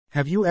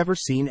Have you ever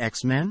seen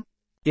X-Men?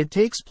 It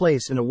takes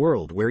place in a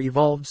world where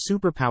evolved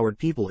superpowered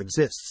people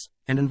exists,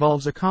 and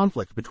involves a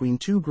conflict between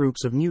two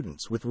groups of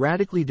mutants with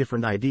radically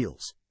different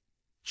ideals.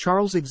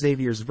 Charles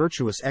Xavier's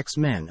virtuous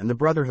X-Men and the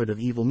Brotherhood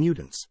of Evil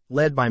Mutants,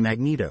 led by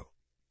Magneto.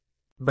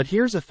 But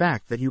here's a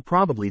fact that you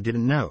probably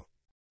didn't know.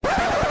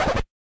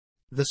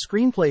 The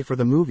screenplay for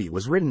the movie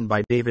was written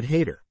by David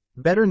Hayter,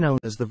 better known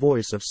as the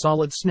voice of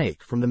Solid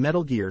Snake from the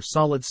Metal Gear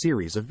Solid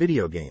series of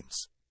video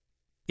games.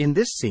 In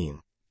this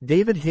scene,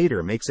 David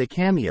Hayter makes a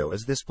cameo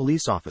as this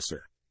police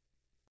officer.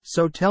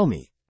 So tell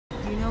me,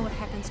 Do you know what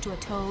happens to a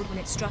toad when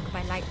it's struck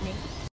by lightning?